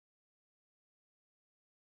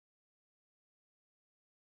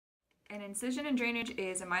An incision and drainage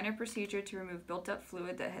is a minor procedure to remove built-up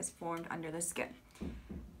fluid that has formed under the skin.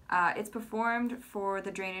 It's performed for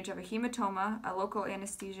the drainage of a hematoma. A local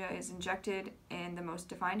anesthesia is injected in the most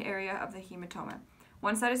defined area of the hematoma.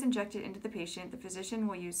 Once that is injected into the patient, the physician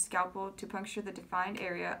will use scalpel to puncture the defined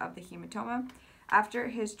area of the hematoma. After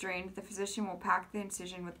it has drained, the physician will pack the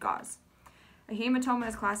incision with gauze. A hematoma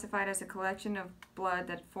is classified as a collection of blood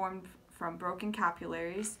that formed from broken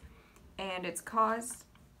capillaries, and it's caused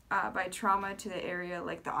by trauma to the area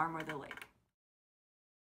like the arm or the leg.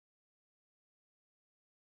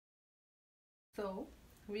 So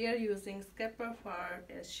we are using scalpel for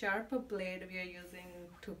a sharper blade we are using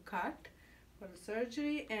to cut for the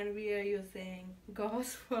surgery, and we are using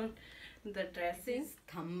gauze for the dressing.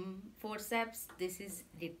 Thumb forceps, this is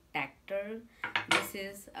detector, this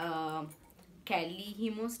is Kelly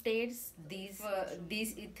hemostats. These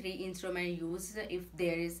three instruments used if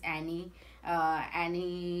there is any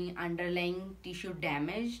underlying tissue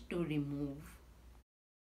damage to remove.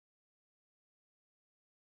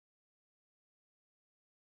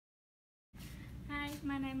 Hi,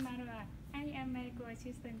 my name is Marwa. I am medical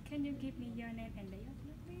assistant. Can you give me your name and date of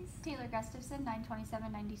birth, please? Taylor Gustafson,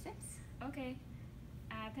 9/27/96. Okay.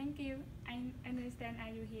 Thank you. I understand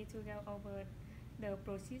are you here to go over the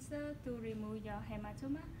procedure to remove your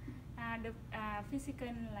hematoma? The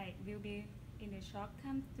physician will be in a short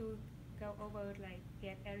time to go over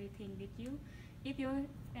get everything with you. If you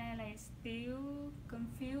still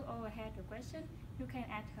confused or have a question, you can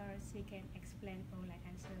ask her. She can explain or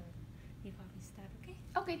answer before we start. Okay?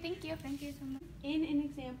 Okay, thank you. Thank you so much. In an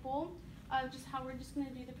example of just how we're just going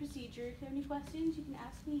to do the procedure, if you have any questions, you can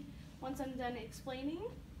ask me once I'm done explaining.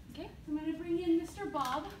 Okay. I'm going to bring in Mr.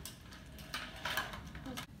 Bob.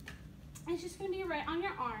 It's just going to be right on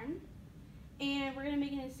your arm, and we're going to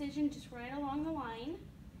make an incision just right along the line.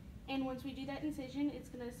 And once we do that incision, it's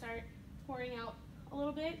going to start pouring out a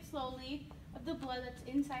little bit slowly of the blood that's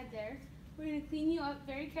inside there. We're going to clean you up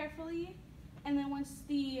very carefully, and then once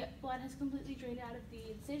the blood has completely drained out of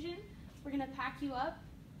the incision, we're going to pack you up,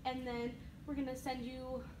 and then we're going to send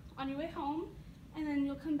you on your way home, and then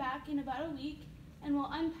you'll come back in about a week, and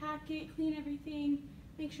we'll unpack it, clean everything,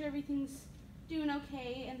 make sure everything's doing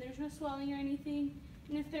okay and there's no swelling or anything.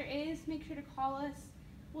 And if there is, make sure to call us.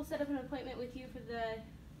 We'll set up an appointment with you for the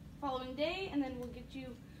following day, and then we'll get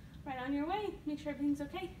you right on your way. Make sure everything's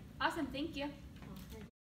okay. Awesome, thank you.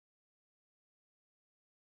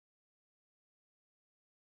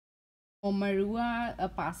 Marua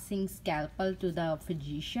passing scalpel to the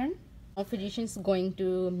physician. The physician is going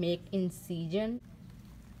to make incision.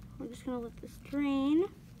 We're just going to let this drain.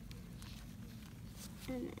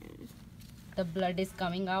 And then The blood is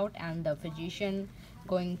coming out, and the physician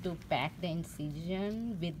going to pack the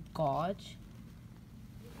incision with gauze.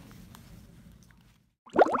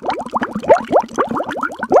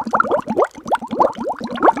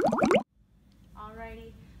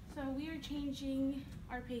 Alrighty, so we are changing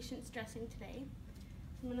our patient's dressing today.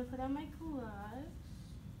 So I'm going to put on my gloves.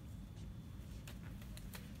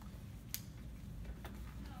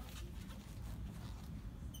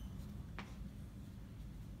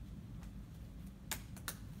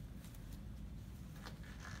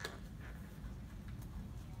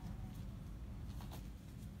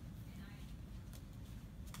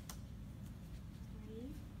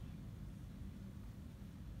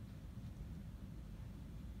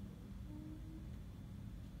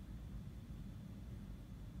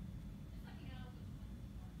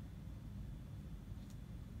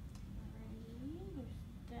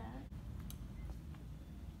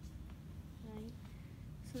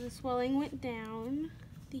 So the swelling went down,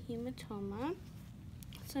 the hematoma.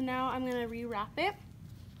 So now I'm going to rewrap it.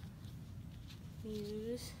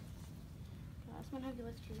 Use gauze. I'm going to have you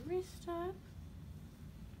lift your wrist up.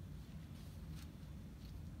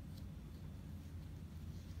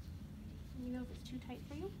 Let me know if it's too tight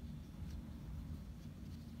for you.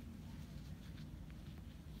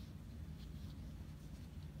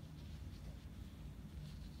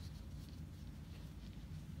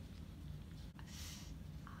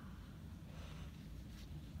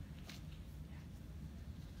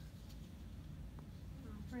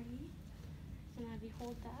 Alright, and have you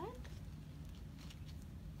hold that.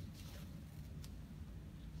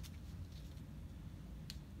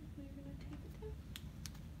 We're going to tape it down.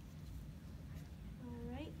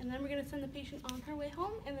 Alright, and then we're going to send the patient on her way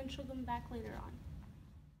home, and then she'll come back later on.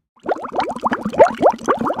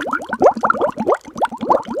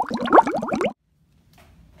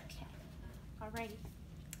 Okay, alrighty.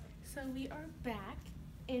 So we are back,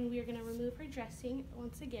 and we are going to remove her dressing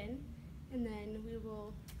once again, and then we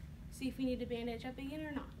will see if we need to bandage up again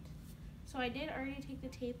or not. So I did already take the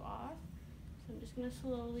tape off. So I'm just gonna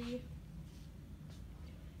slowly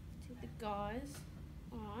take the gauze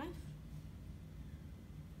off.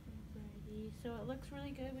 Alrighty, so it looks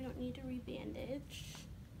really good. We don't need to rebandage.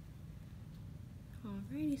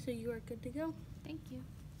 Alrighty, so you are good to go. Thank you.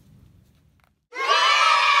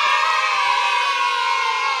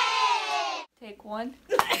 Take one.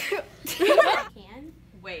 Can.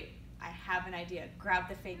 Wait, I have an idea. Grab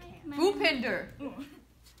the fake hand. Boopinder.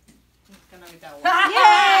 It's gonna be that one.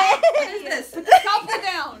 What is this? Chop it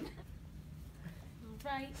down.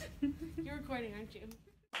 Alright. You're recording, aren't you?